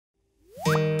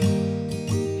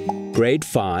Grade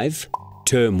 5,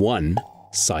 Term 1,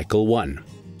 Cycle 1.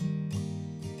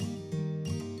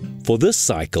 For this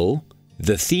cycle,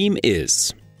 the theme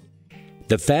is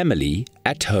the family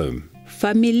at home.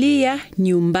 Familia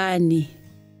nyumbani.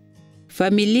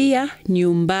 Familia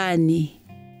nyumbani.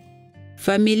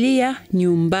 Familia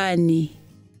nyumbani.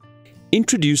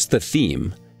 Introduce the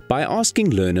theme by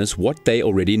asking learners what they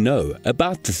already know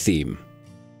about the theme.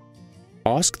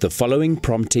 Ask the following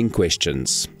prompting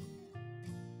questions.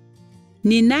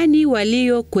 Ni nani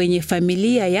walio kwenye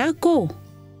familia yako?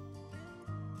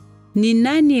 Ni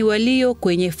nani walio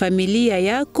kwenye familia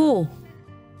yako?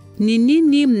 Ni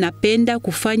nini mnapenda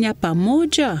kufanya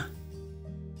pamoja?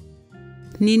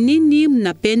 Ni nini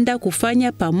mnapenda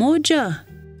kufanya pamoja?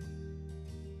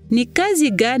 Ni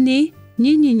kazi gani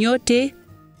nyinyi nyote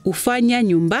hufanya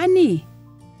nyumbani?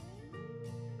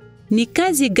 Ni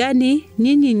kazi gani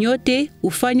nyinyi nyote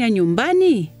hufanya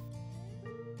nyumbani?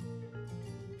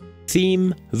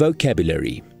 Theme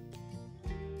vocabulary.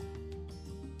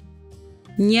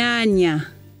 Nyanya.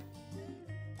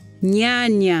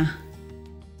 Nyanya.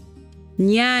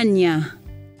 Nyanya.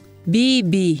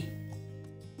 Bibi.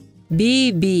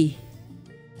 Bibi.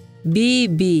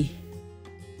 Bibi.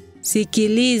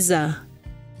 Sikiliza.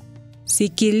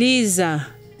 Sikiliza.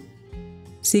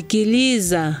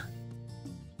 Sikiliza.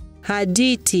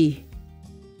 Hadithi.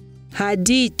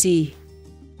 Hadithi.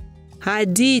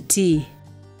 Hadithi.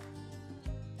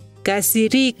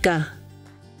 Kasirika.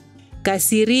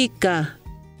 Kasirika.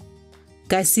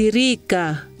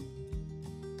 Kasirika.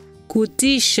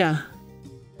 Kutisha.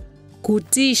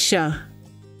 Kutisha.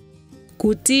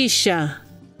 Kutisha.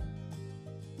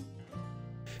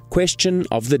 Question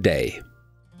of the day.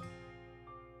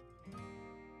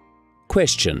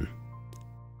 Question.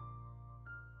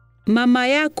 Mama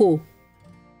yako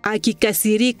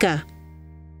akikasirika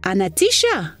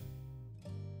anatisha?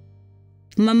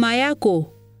 Mama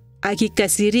yako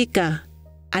akikasirika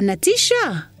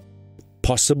anatisha?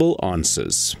 Possible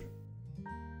answers.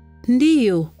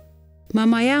 Ndiyo,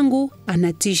 mama yangu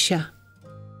anatisha.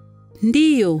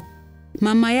 Ndiyo,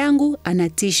 mama yangu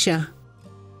anatisha.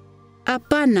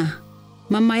 Hapana,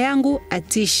 mama yangu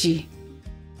atishi.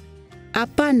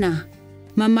 Hapana,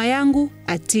 mama yangu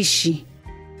atishi.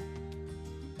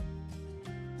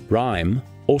 Rhyme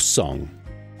or song.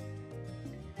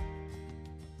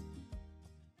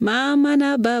 Mama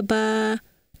na baba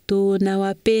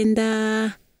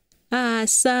tunawapenda.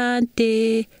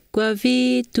 Asante kwa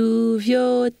vitu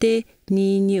vyote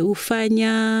ninyi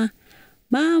hufanya.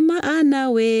 Mama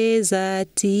anaweza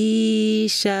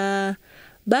tisha.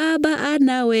 Baba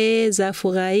anaweza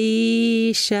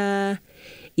furahisha.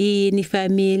 Hii ni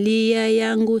familia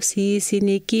yangu, sisi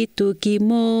ni kitu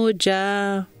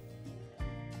kimoja.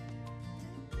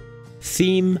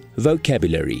 Theme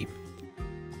vocabulary.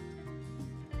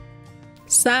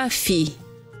 Safi.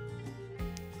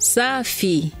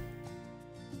 Safi.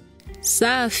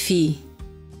 Safi.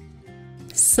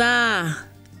 Saa.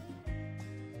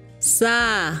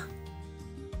 Saa.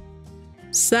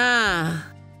 Saa.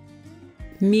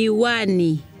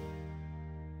 Miwani.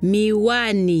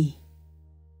 Miwani.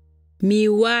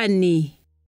 Miwani.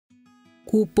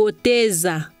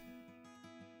 Kupoteza.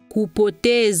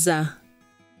 Kupoteza.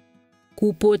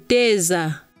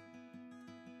 Kupoteza.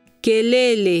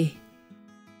 Kelele.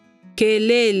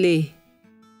 Kelele.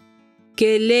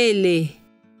 Kelele.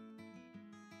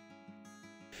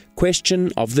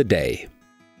 Question of the day.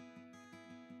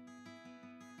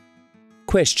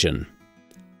 Question.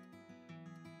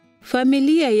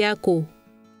 Familia yako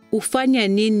hufanya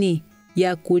nini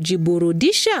ya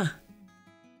kujiburudisha?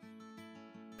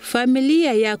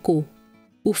 Familia yako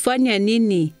hufanya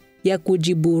nini ya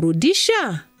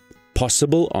kujiburudisha?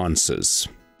 Possible answers.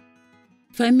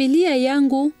 Familia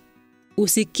yangu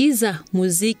husikiza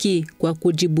muziki kwa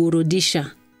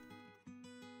kujiburudisha.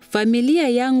 Familia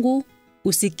yangu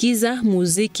husikiza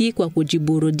muziki kwa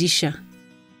kujiburudisha.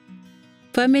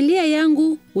 Familia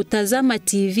yangu hutazama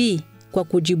TV kwa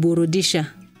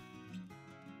kujiburudisha.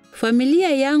 Familia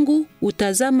yangu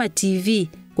hutazama TV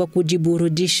kwa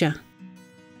kujiburudisha.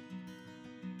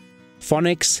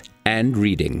 Phonics and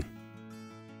reading.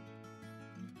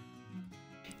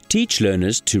 Teach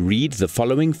learners to read the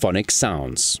following phonic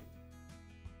sounds.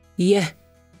 Yeah.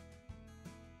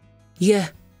 Yeah.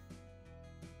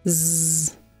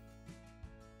 Z.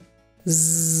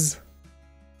 Z.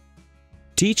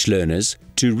 Teach learners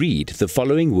to read the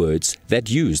following words that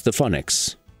use the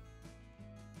phonics.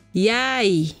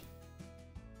 Yai.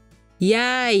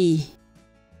 Yai.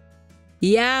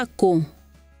 Yako.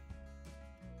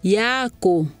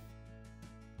 Yako.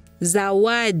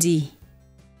 Zawadi.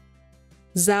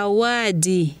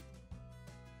 Zawadi.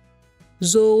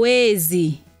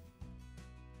 Zoezi.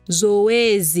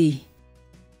 Zoezi.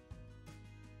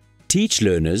 Teach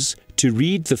learners to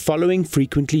read the following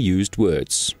frequently used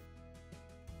words.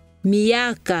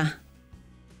 Miaka.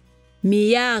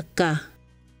 Miaka.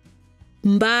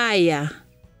 Mbaya.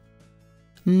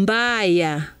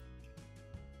 Mbaya.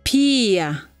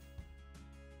 Pia.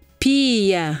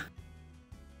 Pia.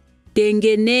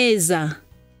 Tengeneza.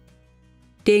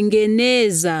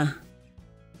 Tengeneza.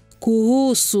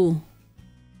 Kuhusu.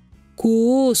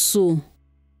 Kuhusu.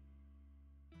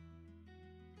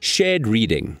 Shared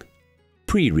reading.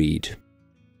 Pre-read.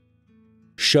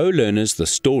 Show learners the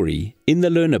story in the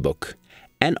learner book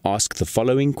and ask the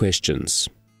following questions.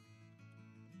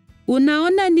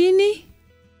 Unaona nini?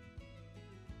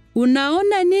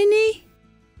 Unaona nini?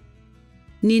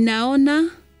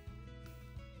 Ninaona.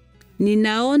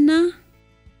 Ninaona.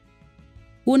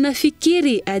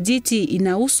 Unafikiri hadithi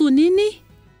inahusu nini?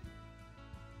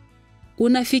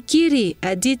 Unafikiri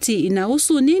hadithi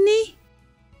inahusu nini?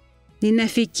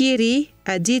 Ninafikiri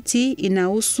hadithi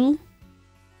inahusu.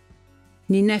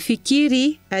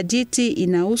 Ninafikiri hadithi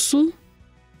inahusu.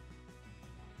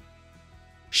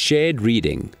 Shared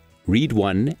reading. Read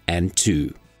 1 and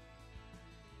 2.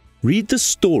 Read the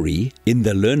story in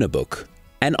the learner book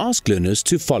and ask learners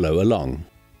to follow along.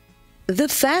 The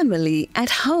family at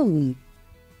home.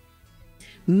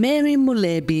 Mary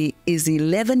Mulebi is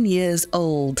 11 years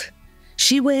old.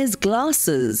 She wears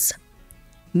glasses.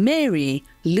 Mary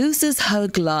loses her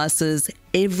glasses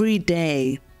every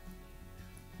day.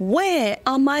 Where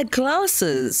are my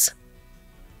glasses?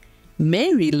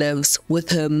 Mary lives with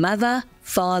her mother,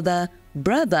 father,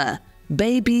 brother,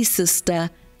 baby sister,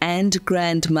 and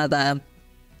grandmother.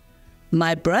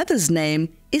 My brother's name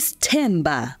is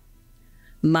Temba.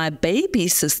 My baby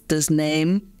sister's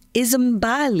name is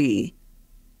Mbali.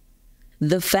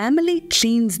 The family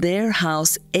cleans their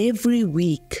house every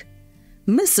week.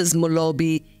 Mrs.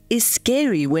 Mulobi is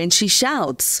scary when she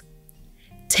shouts,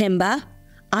 "Temba,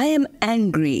 I am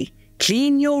angry.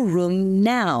 Clean your room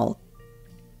now."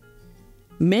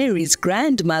 Mary's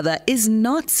grandmother is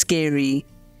not scary.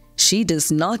 She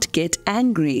does not get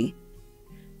angry.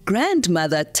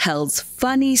 Grandmother tells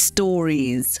funny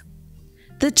stories.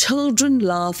 The children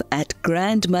laugh at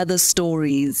grandmother's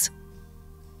stories.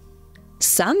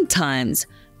 Sometimes,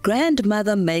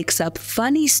 grandmother makes up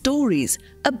funny stories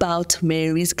about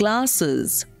Mary's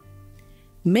glasses.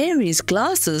 Mary's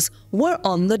glasses were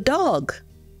on the dog.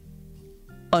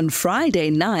 On Friday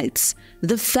nights,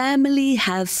 the family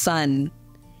have fun.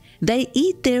 They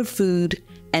eat their food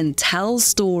and tell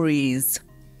stories.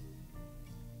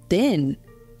 Then,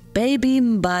 baby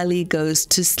Mbali goes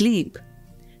to sleep.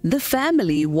 The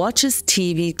family watches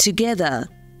TV together.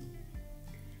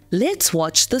 Let's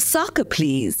watch the soccer,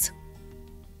 please.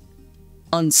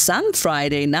 On some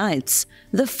Friday nights,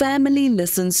 the family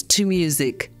listens to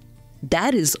music.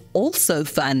 That is also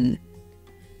fun.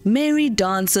 Mary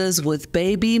dances with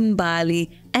baby Mbali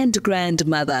and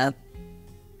grandmother.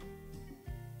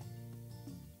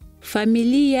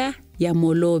 Familia ya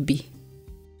Molobi.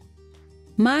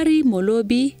 Mary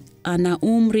Molobi ana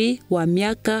umri wa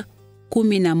miaka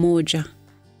 11.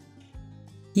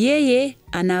 Yeye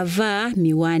anavaa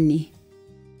miwani.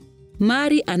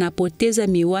 Mary anapoteza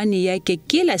miwani yake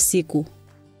kila siku.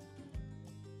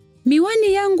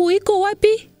 Miwani yangu iko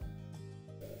wapi?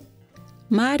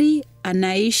 Mary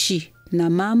anaishi na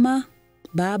mama,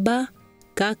 baba,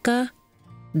 kaka,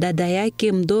 dada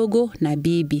yake mdogo na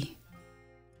bibi.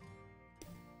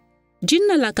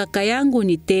 Jina la kaka yangu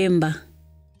ni Temba.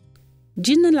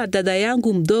 Jina la dada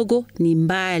yangu mdogo ni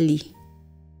Mbali.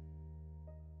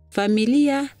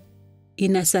 Familia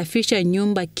inasafisha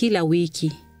nyumba kila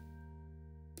wiki.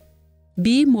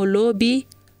 Bi Molobi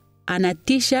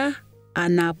anatisha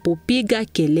anapopiga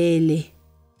kelele.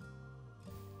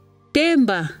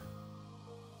 Temba,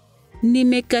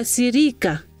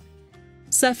 nimekasirika.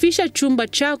 Safisha chumba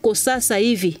chako sasa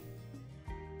hivi.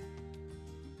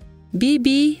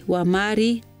 Bibi wa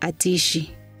Mary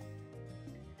atishi.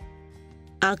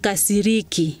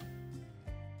 Akasiriki.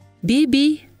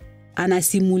 Bibi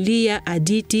anasimulia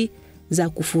hadithi za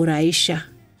kufurahisha.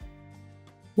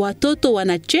 Watoto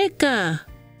wanacheka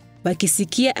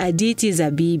wakisikia hadithi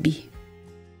za bibi.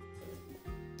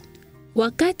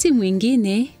 Wakati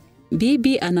mwingine,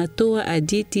 bibi anatoa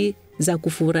hadithi za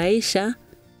kufurahisha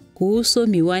kuhusu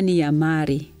miwani ya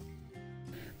Mary.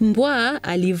 Mbwa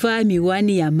alivaa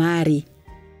miwani ya Mary.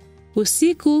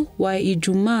 Usiku wa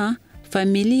Ijumaa,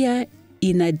 familia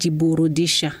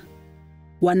inajiburudisha.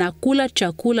 Wanakula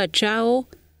chakula chao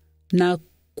na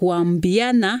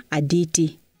kuambiana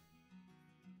hadithi.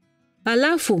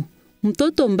 Alafu,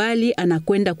 mtoto Mbali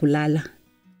anakwenda kulala.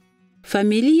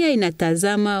 Familia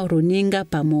inatazama runinga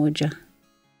pamoja.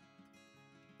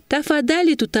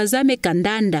 Tafadhali tutazame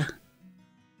kandanda.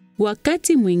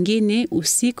 Wakati mwingine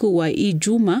usiku wa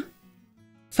Ijumaa,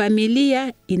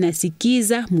 familia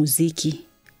inasikiza muziki.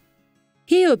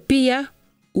 Hiyo pia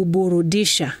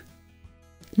uburudisha.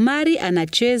 Mari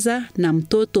anacheza na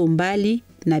mtoto mbali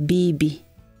na bibi.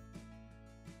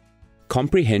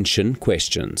 Comprehension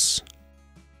questions.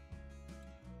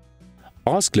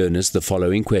 Ask learners the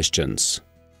following questions.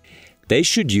 They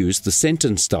should use the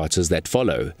sentence starters that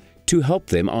follow to help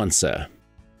them answer.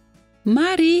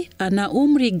 Mari ana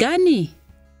umri gani?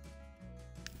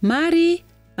 Mari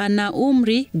ana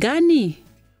umri gani?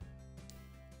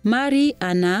 Mari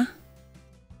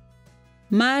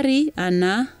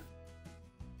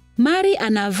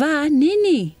anavaa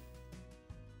nini?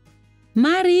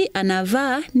 Mari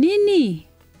anavaa nini?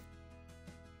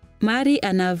 Mari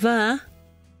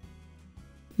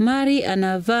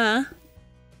anavaa.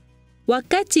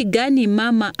 Wakati gani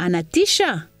mama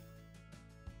anatisha?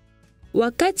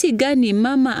 Wakati gani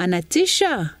mama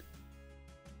anatisha?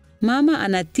 Mama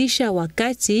anatisha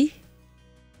wakati.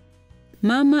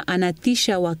 Mama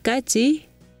anatisha wakati.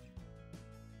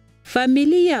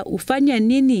 Familia ufanya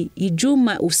nini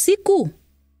Ijumaa usiku?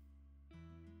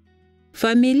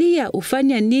 Familia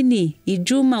ufanya nini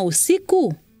Ijumaa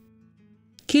usiku?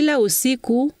 Kila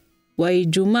usiku wa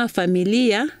Ijumaa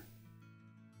familia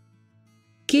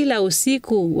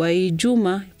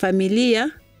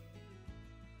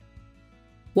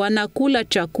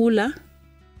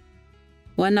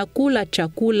wanakula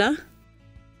chakula.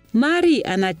 Mari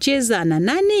anacheza na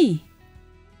nani?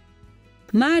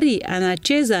 Mari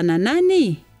anacheza na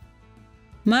nani?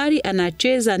 Mari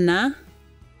anacheza na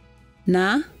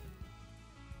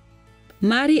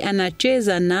Mari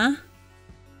anacheza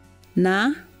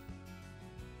na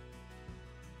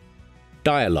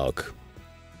Dialogue.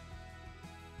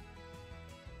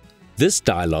 This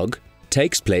dialogue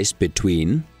takes place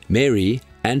between Mary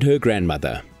and her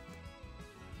grandmother.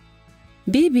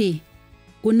 Bibi,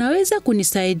 unaweza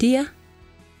kunisaidia?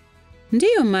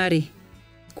 Ndiyo Mari.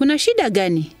 Kuna shida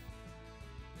gani?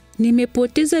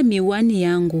 Nimepoteza miwani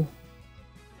yangu.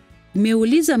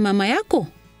 Umeuliza mama yako?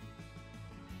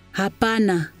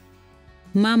 Hapana.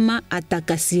 Mama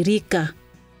atakasirika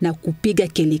na kupiga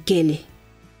kelele.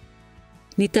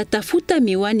 Nitatafuta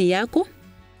miwani yako?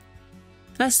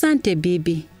 Asante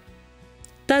bibi.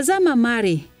 Tazama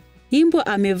Mari, Imbo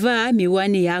amevaa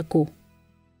miwani yako.